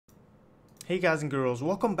Hey guys and girls,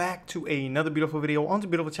 welcome back to another beautiful video on this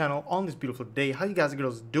beautiful channel on this beautiful day. How you guys and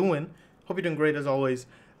girls doing? Hope you're doing great as always.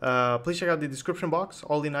 Please check out the description box,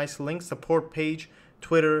 all the nice links, support page,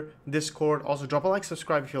 Twitter, Discord. Also drop a like,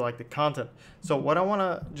 subscribe if you like the content. So what I want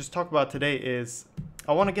to just talk about today is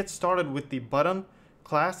I want to get started with the button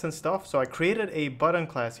class and stuff. So I created a button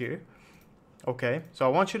class here. Okay, so I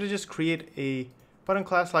want you to just create a button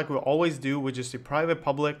class like we always do, with just a private,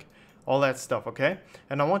 public, all that stuff, okay?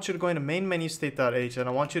 And I want you to go into main menu state.h and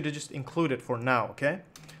I want you to just include it for now, okay?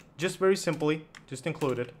 Just very simply, just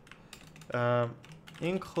include it.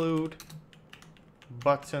 Include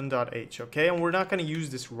button.h, okay? And we're not going to use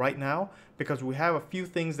this right now because we have a few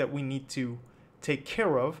things that we need to take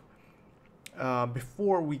care of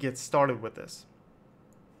before we get started with this.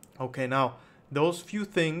 Okay, now those few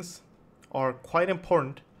things are quite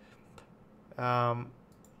important.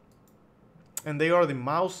 And they are the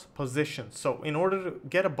mouse positions. So in order to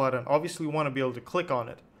get a button, obviously you want to be able to click on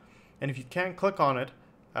it. And if you can't click on it,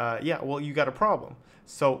 yeah, well, you got a problem.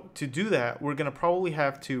 So to do that, we're going to probably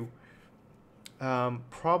have to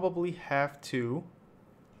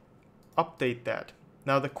update that.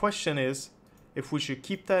 Now the question is if we should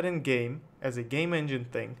keep that in game as a game engine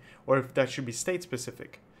thing, or if that should be state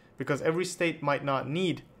specific, because every state might not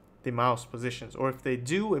need the mouse positions, or if they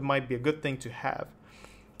do, it might be a good thing to have.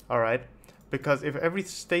 All right. Because if every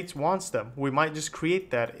state wants them, we might just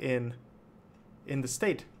create that in the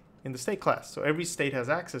state class. So every state has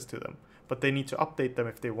access to them, but they need to update them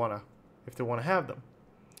if they wanna have them.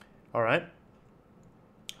 All right.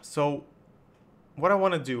 So what I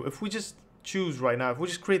want to do, if we just choose right now, if we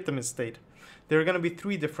just create them in state, there are going to be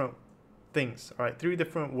three different things. All right, three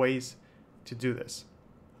different ways to do this.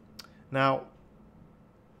 Now,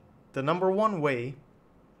 the number one way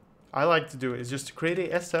I like to do it is just to create a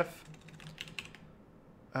SF.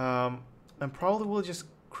 And probably we'll just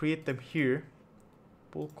create them here.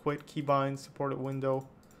 We'll quit keybind supported window.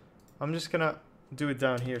 I'm just gonna do it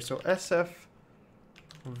down here. So SF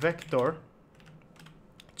vector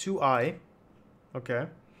 2i, okay,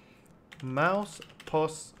 mouse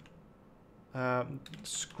pos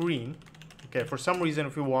screen. Okay, for some reason,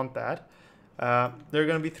 if we want that, there are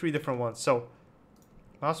gonna be three different ones. So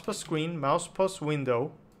mouse pos screen, mouse pos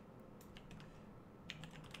window.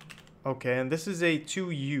 Okay, and this is a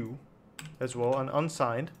 2u as well, an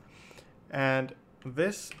unsigned. And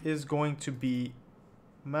this is going to be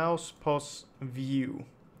mouse pos view.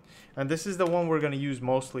 And this is the one we're going to use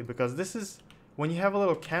mostly, because this is when you have a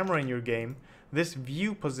little camera in your game, this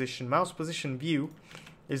view position, mouse position view,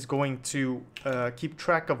 is going to keep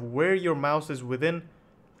track of where your mouse is within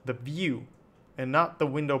the view and not the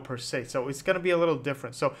window per se. So it's going to be a little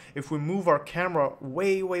different. So if we move our camera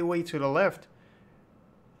way, way, way to the left,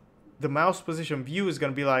 the mouse position view is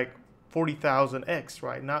going to be like 40,000x,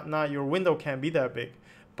 right? Not your window can't be that big,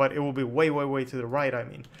 but it will be way, way, way to the right, I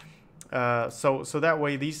mean. So that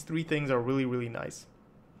way, these three things are really, really nice.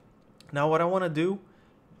 Now, what I want to do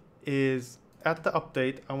is, at the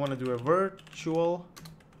update, I want to do a virtual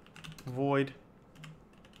void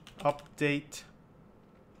update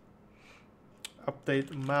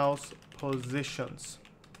mouse positions.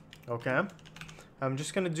 Okay, I'm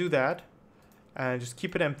just going to do that and just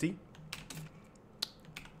keep it empty.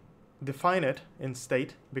 Define it in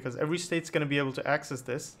state, because every state's going to be able to access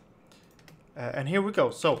this. And here we go.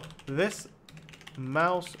 So this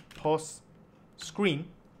mouse pos screen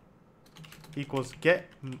equals get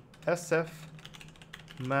SF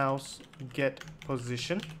mouse get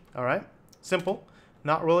position. All right, simple,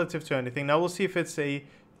 not relative to anything. Now we'll see if it's a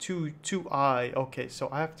 2i. Okay, so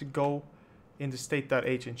I have to go into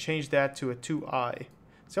state.h and change that to a 2i.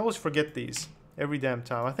 So I always forget these every damn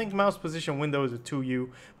time. I think mouse position window is a 2u,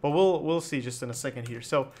 but we'll see just in a second here.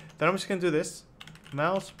 So then I'm just gonna do this.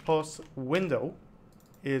 Mouse pos window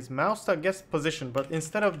is mouse.get position, but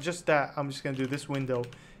instead of just that, I'm just gonna do this window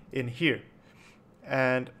in here,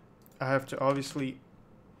 and I have to obviously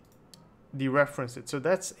dereference it. So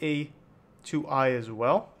that's a 2i as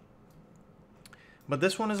well, but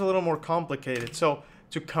this one is a little more complicated. So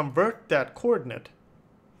to convert that coordinate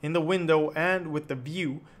in the window and with the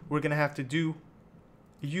view, we're going to have to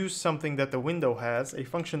use something that the window has, a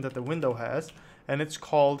function that the window has, and it's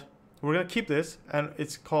called, we're going to keep this, and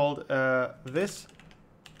it's called this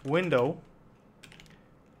window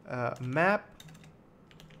map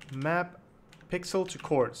pixel to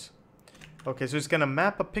chords. Okay, so it's going to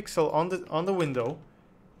map a pixel on the window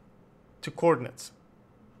to coordinates.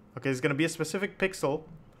 Okay, it's going to be a specific pixel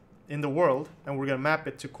in the world, and we're going to map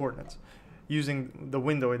it to coordinates using the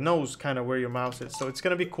window. It knows kind of where your mouse is, so it's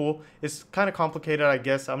going to be cool. It's kind of complicated, I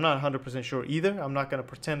guess. I'm not 100% sure either. I'm not going to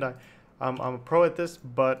pretend I'm a pro at this,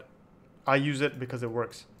 but I use it because it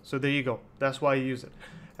works. So there you go. That's why I use it.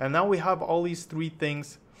 And now we have all these three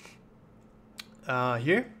things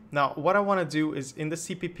here. Now what I want to do is in the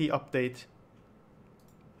CPP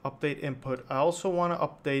update input, I also want to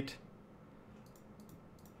update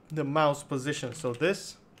the mouse position. So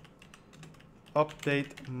this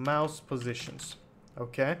update mouse positions,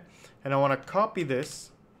 okay? And I want to copy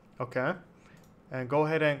this, okay? And go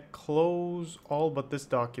ahead and close all but this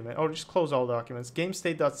document, or just close all documents.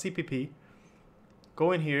 GameState.cpp.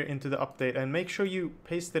 Go in here into the update and make sure you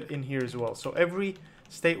paste it in here as well. So every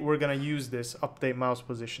state we're gonna use this update mouse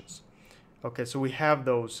positions. Okay, so we have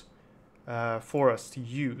those for us to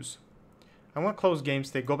use. I'm gonna close game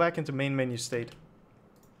state, go back into main menu state,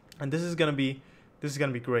 and this is gonna be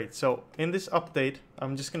great. So in this update,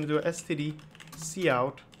 I'm just gonna do a std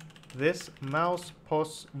cout this mouse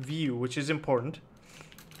pos view, which is important,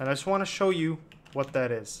 and I just want to show you what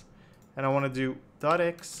that is. And I want to do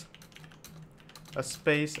 .x a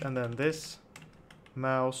space and then this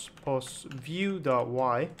mouse pos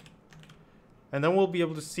view.y, and then we'll be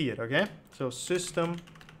able to see it. Okay, so system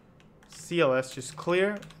cls just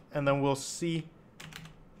clear, and then we'll see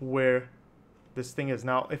where this thing is.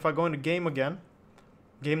 Now if I go into game again,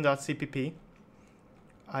 game.cpp,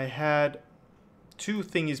 I had two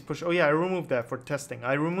thingies push. Oh yeah, I removed that for testing.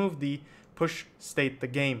 I removed the push state, the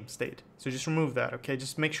game state. So just remove that, okay?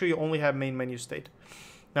 Just make sure you only have main menu state.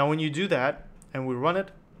 Now when you do that and we run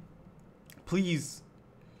it, please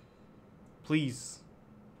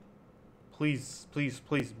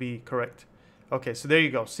be correct. Okay, so there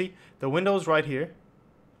you go. See, the window's right here.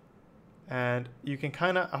 And you can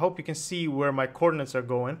I hope you can see where my coordinates are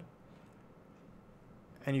going.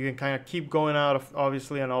 And you can kind of keep going out of,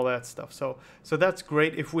 obviously, and all that stuff. So that's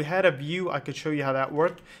great. If we had a view, I could show you how that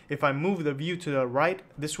worked. If I move the view to the right,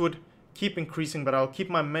 this would keep increasing, but I'll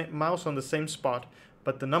keep my mouse on the same spot,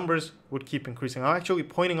 but the numbers would keep increasing. I'm actually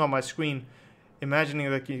pointing on my screen,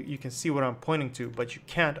 imagining that you can see what I'm pointing to, but you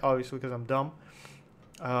can't, obviously, because I'm dumb.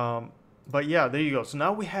 But yeah, there you go. So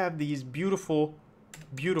now we have these beautiful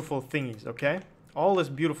thingies, okay? All this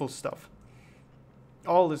beautiful stuff.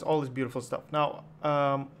 All this beautiful stuff. Now,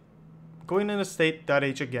 going into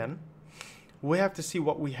state.h again, we have to see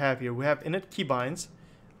what we have here. We have init keybinds.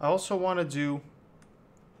 I also want to do,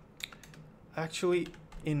 actually,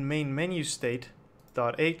 in main menu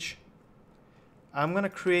state.h, I'm going to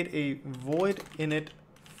create a void init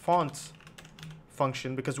fonts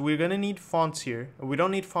function, because we're going to need fonts here. We don't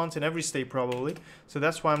need fonts in every state probably, so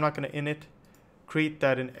that's why I'm not going to create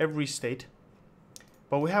that in every state.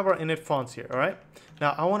 But we have our init fonts here, all right?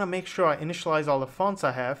 Now, I want to make sure I initialize all the fonts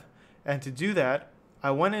I have. And to do that, I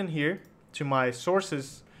went in here to my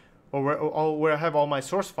sources, or where I have all my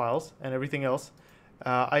source files and everything else.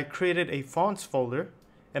 I created a fonts folder,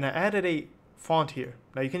 and I added a font here.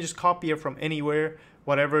 Now, you can just copy it from anywhere,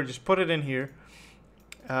 whatever. Just put it in here.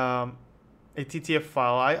 A TTF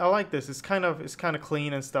file. I like this. It's kind of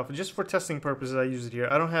clean and stuff. Just for testing purposes, I use it here.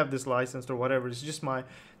 I don't have this licensed or whatever. It's just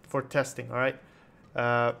for testing, all right?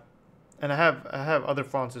 And I have other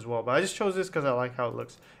fonts as well, but I just chose this because I like how it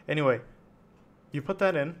looks. Anyway, you put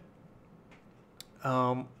that in,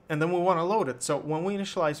 and then we want to load it. So when we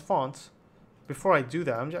initialize fonts, before I do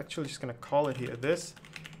that, I'm actually just going to call it here, this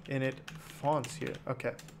init fonts here.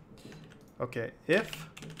 Okay, if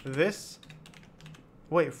this,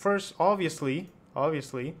 wait, first, obviously, where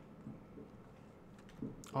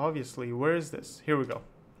is this? Here we go.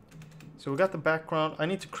 So we got the background. I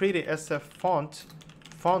need to create a SF font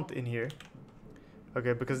in here,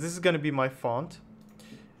 okay, because this is going to be my font,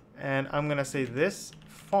 and I'm going to say this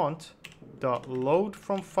font dot load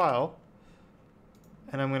from file,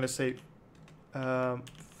 and I'm going to say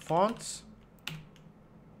fonts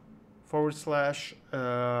 / what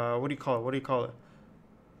do you call it,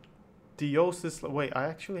 Diosis. Wait, I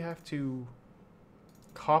actually have to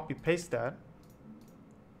copy paste that,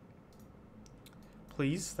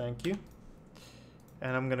 please, thank you.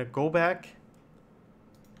 And I'm going to go back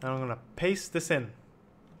and I'm going to paste this in.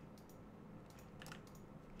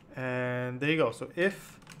 And there you go. So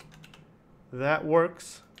if that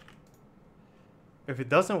works, if it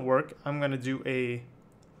doesn't work, I'm going to do a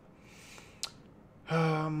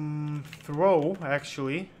throw,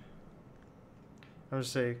 actually. I'm going to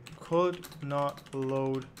say could not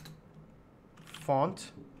load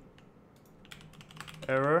font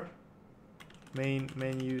error main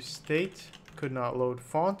menu state could not load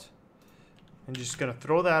font. I'm just gonna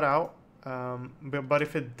throw that out, but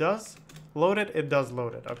if it does load it, it does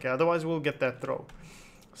load it. Okay, otherwise we'll get that throw.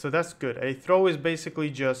 So that's good. A throw is basically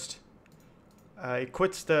just it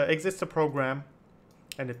exits the program,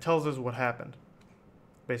 and it tells us what happened.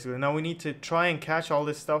 Basically, now we need to try and catch all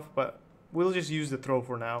this stuff, but we'll just use the throw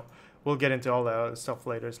for now. We'll get into all that other stuff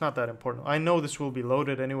later. It's not that important. I know this will be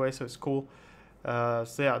loaded anyway, so it's cool. So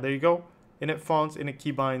yeah, there you go. Init fonts, init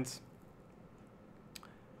keybinds.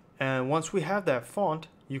 And once we have that font,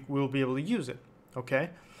 you will be able to use it. Okay?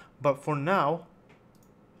 But for now,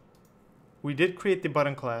 we did create the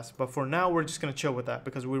button class, but for now we're just going to chill with that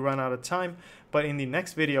because we run out of time. But in the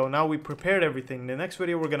next video, now we prepared everything. In the next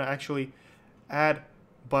video, we're going to actually add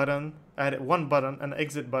one button, an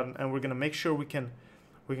exit button, and we're going to make sure we can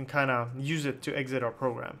kind of use it to exit our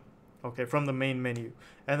program, okay, from the main menu.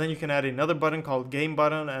 And then you can add another button called game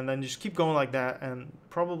button, and then just keep going like that, and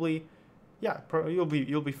probably, yeah, you'll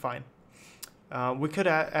be fine. We could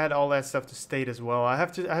add all that stuff to state as well. I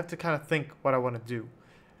have to kind of think what I want to do.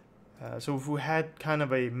 So if we had kind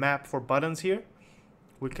of a map for buttons here,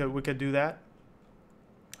 we could do that.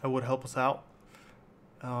 That would help us out.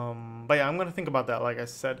 But yeah, I'm gonna think about that, like I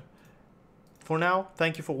said. For now,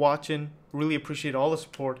 thank you for watching. Really appreciate all the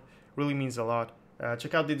support. Really means a lot.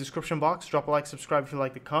 Check out the description box. Drop a like, subscribe if you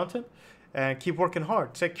like the content, and keep working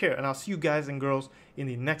hard. Take care, and I'll see you guys and girls in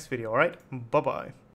the next video. All right, bye bye.